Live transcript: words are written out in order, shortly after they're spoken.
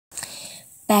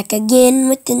Back again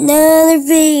with another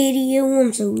video.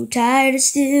 I'm so tired, it's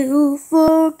still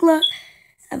 4 o'clock.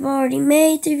 I've already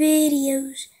made 3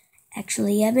 videos.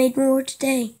 Actually, I made more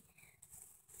today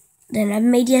than I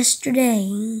made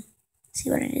yesterday. See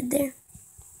what I did there?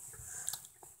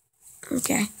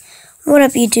 Okay. What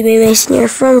up, YouTube? Mason here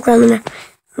from Crumlin.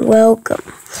 Welcome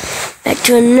back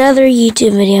to another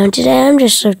YouTube video. And today I'm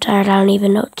just so tired I don't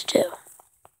even know what to do.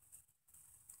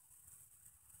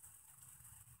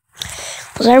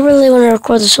 Because I really want to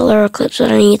record the solar eclipse,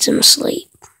 but I need some sleep.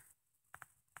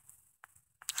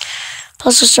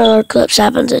 Plus the solar eclipse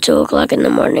happens at 2 o'clock in the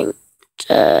morning.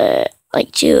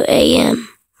 Like 2 a.m.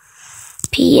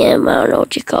 p.m. I don't know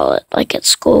what you call it. Like at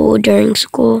school, during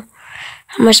school.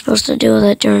 How am I supposed to do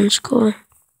that during school?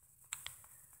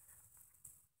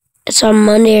 It's on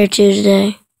Monday or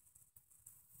Tuesday.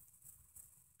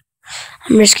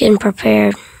 I'm just getting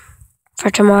prepared for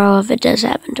tomorrow if it does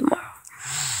happen tomorrow.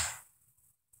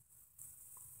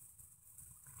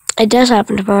 It does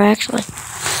happen tomorrow, actually.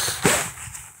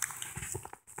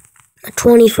 The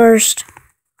 21st.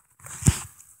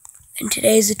 And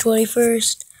today's the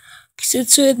 21st. Because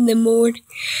it's in the morning.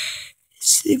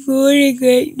 It's the morning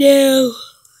right now.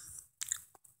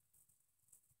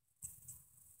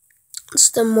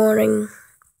 It's the morning.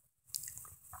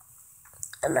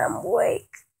 And I'm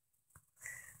awake.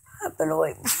 I've been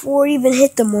awake before it even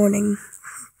hit the morning.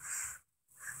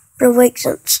 I've been awake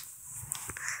since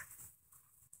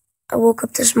I woke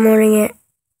up this morning at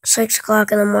 6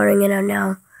 o'clock in the morning, and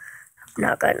I've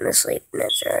not gotten to sleep, and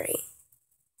it's already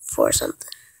 4 something.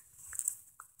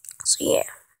 So yeah.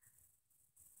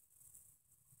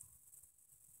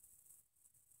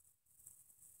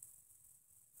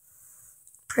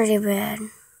 Pretty bad.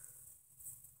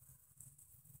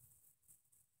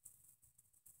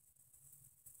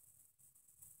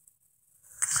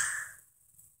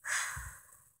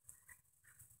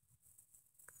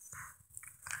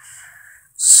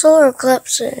 Solar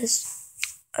eclipses.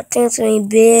 I think it's gonna be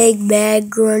big, bad,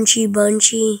 grunchy,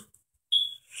 bunchy.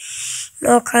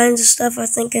 And all kinds of stuff. I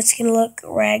think it's gonna look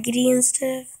raggedy and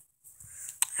stuff.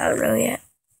 I don't know yet.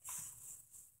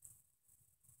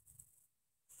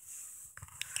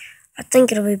 I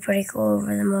think it'll be pretty cool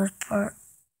for the most part.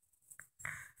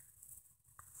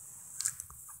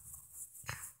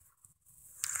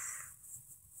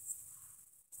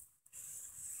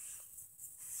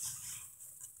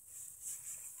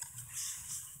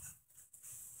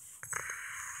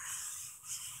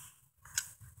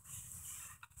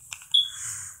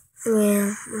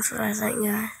 Yeah, that's what I think,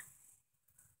 guys.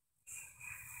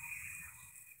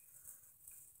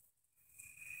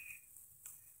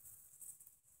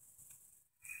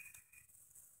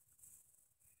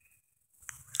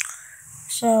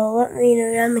 So let me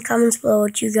know down in the comments below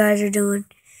what you guys are doing.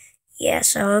 Yeah,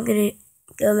 so I'm gonna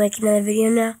go make another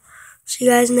video now. See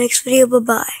you guys in the next video.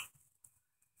 Bye-bye.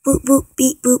 Boop, boop,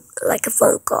 beep, boop, like a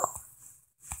phone call.